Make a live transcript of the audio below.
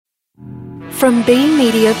From B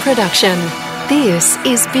Media Production, this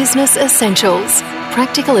is Business Essentials,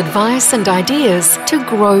 practical advice and ideas to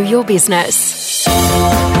grow your business.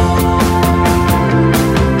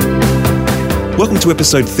 Welcome to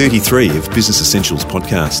episode 33 of Business Essentials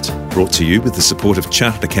podcast, brought to you with the support of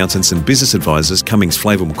Chartered Accountants and Business Advisors Cummings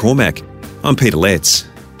Flavel McCormack. I'm Peter Letts.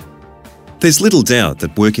 There's little doubt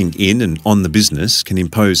that working in and on the business can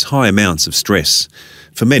impose high amounts of stress.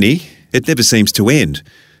 For many, it never seems to end.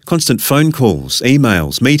 Constant phone calls,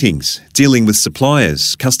 emails, meetings, dealing with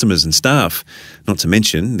suppliers, customers and staff, not to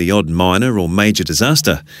mention the odd minor or major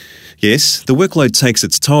disaster. Yes, the workload takes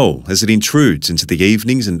its toll as it intrudes into the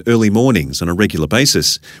evenings and early mornings on a regular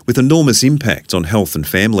basis, with enormous impact on health and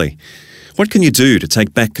family. What can you do to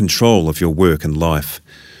take back control of your work and life?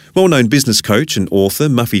 Well-known business coach and author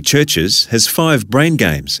Muffy Churches has 5 brain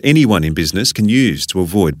games anyone in business can use to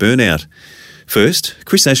avoid burnout. First,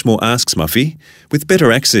 Chris Ashmore asks Muffy, with better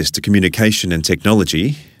access to communication and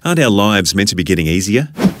technology, aren't our lives meant to be getting easier?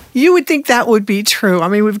 You would think that would be true. I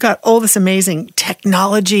mean, we've got all this amazing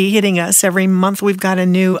technology hitting us. Every month we've got a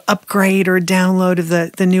new upgrade or download of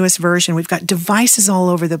the newest version. We've got devices all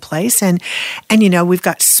over the place. And you know, we've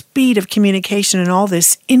got speed of communication and all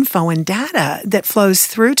this info and data that flows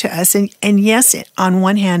through to us. And yes, on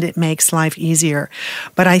one hand, it makes life easier.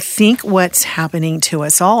 But I think what's happening to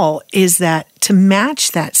us all is that to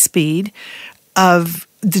match that speed of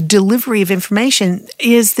the delivery of information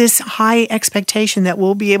is this high expectation that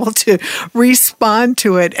we'll be able to respond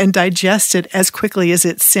to it and digest it as quickly as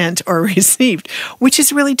it's sent or received, which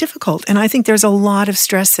is really difficult. And I think there's a lot of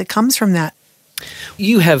stress that comes from that.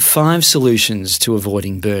 You have 5 solutions to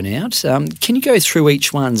avoiding burnout. Can you go through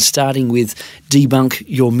each one, starting with debunk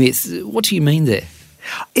your myth? What do you mean there?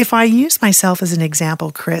 If I use myself as an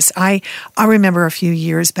example, Chris, I remember a few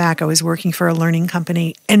years back I was working for a learning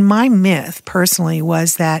company, and my myth personally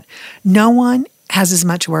was that no one has as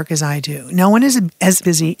much work as I do. No one is as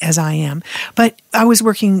busy as I am. But I was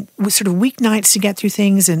working with sort of weeknights to get through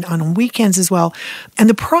things and on weekends as well. And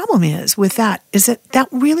the problem is with that is that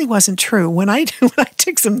really wasn't true. When I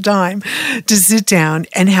took some time to sit down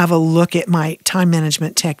and have a look at my time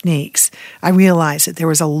management techniques, I realized that there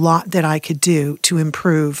was a lot that I could do to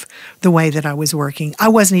improve the way that I was working. I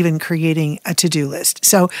wasn't even creating a to-do list.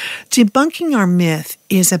 So debunking our myth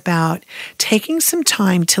is about taking some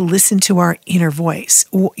time to listen to our inner voice.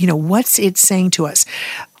 You know, what's it saying to us?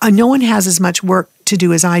 No one has as much work to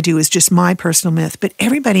do as I do is just my personal myth, but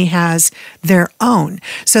everybody has their own.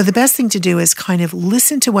 So the best thing to do is kind of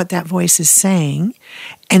listen to what that voice is saying,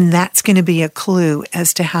 and that's going to be a clue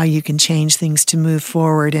as to how you can change things to move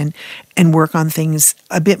forward and work on things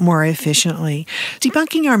a bit more efficiently.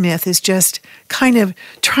 Debunking our myth is just kind of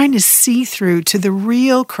trying to see through to the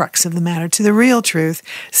real crux of the matter, to the real truth,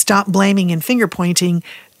 stop blaming and finger pointing,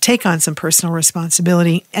 take on some personal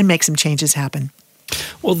responsibility, and make some changes happen.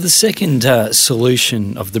 Well, the second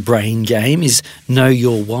solution of the brain game is know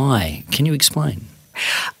your why. Can you explain?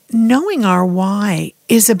 Knowing our why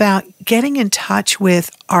is about getting in touch with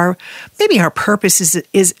maybe our purpose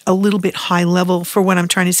is a little bit high level for what I'm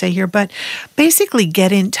trying to say here, but basically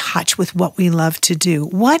get in touch with what we love to do.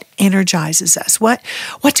 What energizes us? What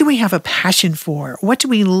do we have a passion for? What do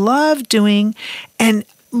we love doing? And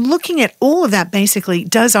looking at all of that, basically,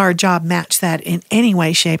 does our job match that in any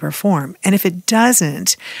way, shape, or form? And if it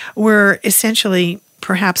doesn't, we're essentially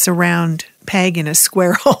perhaps a round peg in a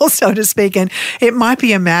square hole, so to speak. And it might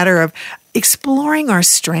be a matter of exploring our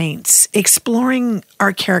strengths, exploring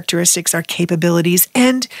our characteristics, our capabilities,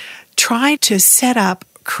 and try to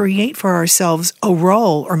create for ourselves a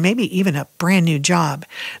role or maybe even a brand new job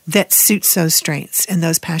that suits those strengths and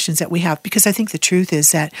those passions that we have. Because I think the truth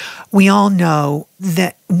is that we all know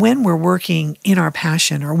that when we're working in our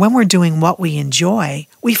passion or when we're doing what we enjoy,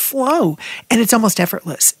 we flow and it's almost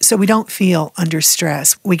effortless. So we don't feel under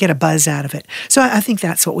stress. We get a buzz out of it. So I think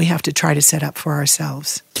that's what we have to try to set up for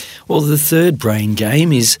ourselves. Well, the third brain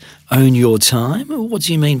game is own your time. What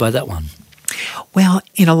do you mean by that one? Well,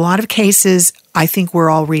 in a lot of cases, I think we're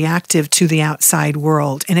all reactive to the outside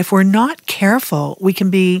world. And if we're not careful, we can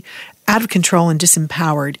be out of control and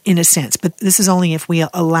disempowered in a sense. But this is only if we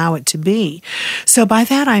allow it to be. So by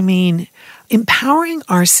that, I mean empowering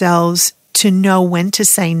ourselves to know when to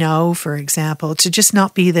say no, for example, to just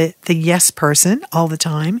not be the yes person all the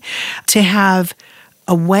time, to have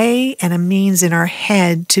a way and a means in our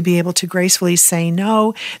head to be able to gracefully say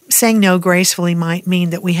no. Saying no gracefully might mean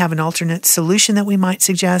that we have an alternate solution that we might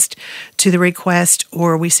suggest to the request,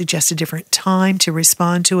 or we suggest a different time to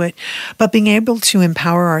respond to it. But being able to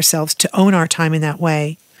empower ourselves to own our time in that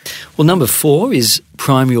way. Well, number 4 is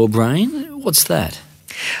prime your brain. What's that?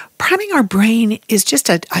 Priming our brain is just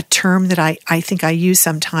a term that I think I use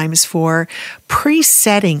sometimes for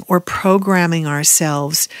presetting or programming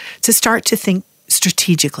ourselves to start to think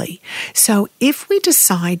strategically. So if we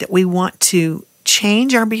decide that we want to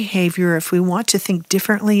change our behavior, if we want to think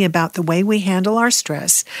differently about the way we handle our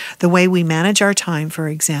stress, the way we manage our time, for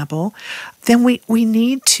example, then we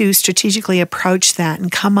need to strategically approach that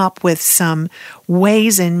and come up with some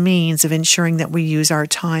ways and means of ensuring that we use our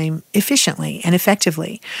time efficiently and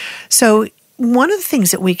effectively. So one of the things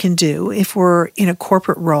that we can do if we're in a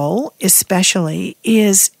corporate role, especially,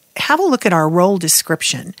 is have a look at our role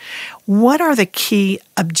description. What are the key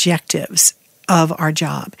objectives of our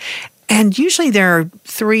job? And usually there are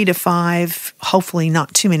 3 to 5, hopefully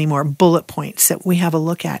not too many more, bullet points that we have a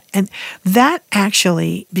look at. And that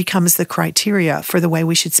actually becomes the criteria for the way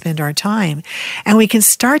we should spend our time. And we can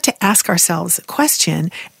start to ask ourselves the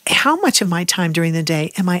question, how much of my time during the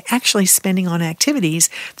day am I actually spending on activities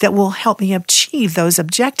that will help me achieve those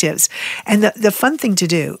objectives? And the fun thing to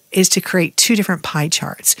do is to create 2 different pie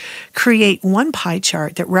charts. Create one pie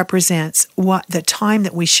chart that represents what the time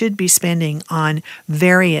that we should be spending on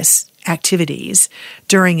various activities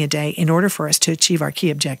during a day in order for us to achieve our key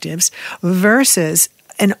objectives versus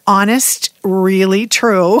an honest, really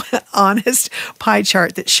true, honest pie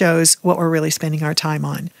chart that shows what we're really spending our time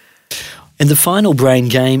on. And the final brain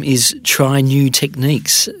game is try new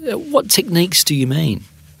techniques. What techniques do you mean?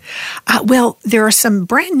 Well, there are some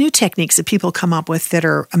brand new techniques that people come up with that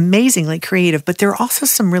are amazingly creative, but there are also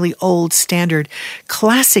some really old, standard,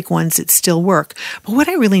 classic ones that still work. But what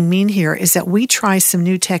I really mean here is that we try some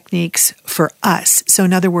new techniques for us. So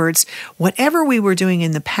in other words, whatever we were doing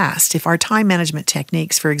in the past, if our time management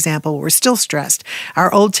techniques, for example, were still stressed,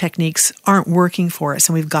 our old techniques aren't working for us,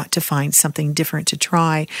 and we've got to find something different to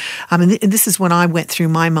try. And this is when I went through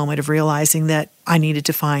my moment of realizing that I needed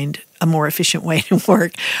to find a more efficient way to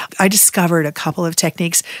work. I discovered a couple of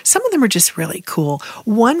techniques. Some of them are just really cool.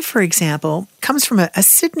 One, for example, comes from a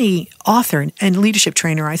Sydney author and leadership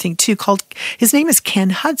trainer, I think, too, his name is Ken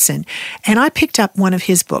Hudson. And I picked up one of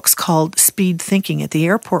his books called Speed Thinking at the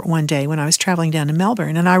airport one day when I was traveling down to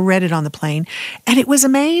Melbourne, and I read it on the plane. And it was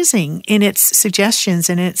amazing in its suggestions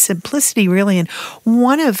and its simplicity, really. And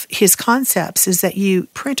one of his concepts is that you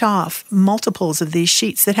print off multiples of these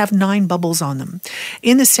sheets that have 9 bubbles on them.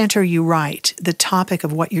 In the center, you write the topic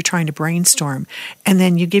of what you're trying to brainstorm, and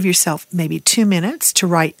then you give yourself maybe 2 minutes to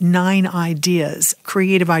write 9 ideas,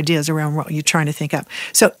 creative ideas around what you're trying to think up.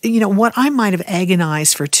 So, what I might have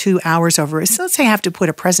agonized for 2 hours over is, let's say I have to put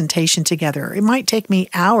a presentation together. It might take me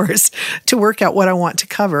hours to work out what I want to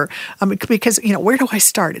cover because, where do I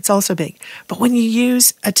start? It's all so big. But when you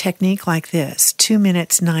use a technique like this, 2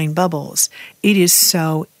 minutes, 9 bubbles, it is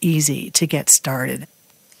so easy to get started.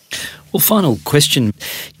 Well, final question.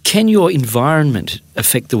 Can your environment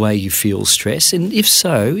affect the way you feel stress? And if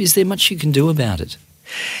so, is there much you can do about it?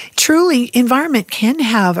 Truly, environment can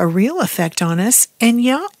have a real effect on us. And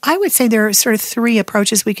I would say there are sort of 3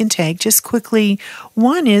 approaches we can take. Just quickly,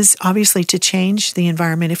 one is obviously to change the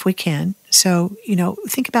environment if we can. So,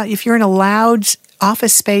 think about if you're in a loud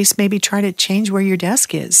office space, maybe try to change where your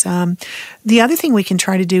desk is. The other thing we can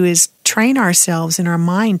try to do is train ourselves in our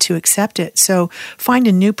mind to accept it. So find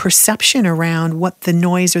a new perception around what the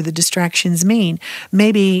noise or the distractions mean.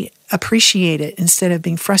 Maybe appreciate it instead of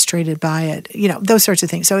being frustrated by it, those sorts of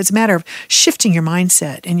things. So it's a matter of shifting your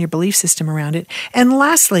mindset and your belief system around it. And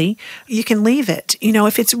lastly, you can leave it.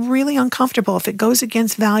 If it's really uncomfortable, if it goes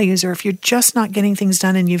against values, or if you're just not getting things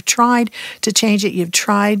done and you've tried to change it, you've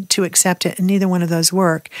tried to accept it, and neither one of those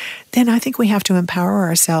work, then I think we have to empower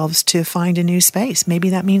ourselves to find a new space. Maybe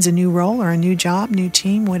that means a new role or a new job, new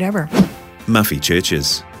team, whatever. Muffy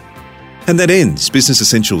Churches. And that ends Business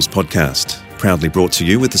Essentials podcast, proudly brought to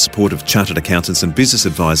you with the support of Chartered Accountants and Business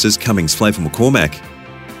Advisors Cummings Flavel McCormack.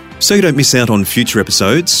 So you don't miss out on future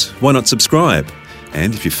episodes, why not subscribe?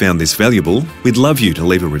 And if you found this valuable, we'd love you to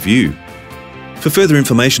leave a review. For further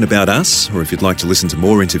information about us, or if you'd like to listen to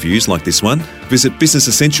more interviews like this one, visit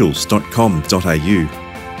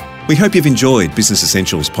businessessentials.com.au. We hope you've enjoyed Business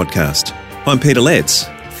Essentials podcast. I'm Peter Letts.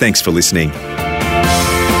 Thanks for listening.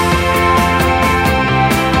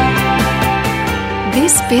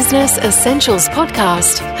 This Business Essentials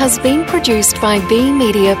podcast has been produced by B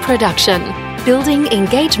Media Production, building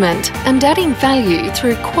engagement and adding value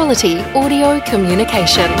through quality audio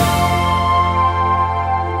communication.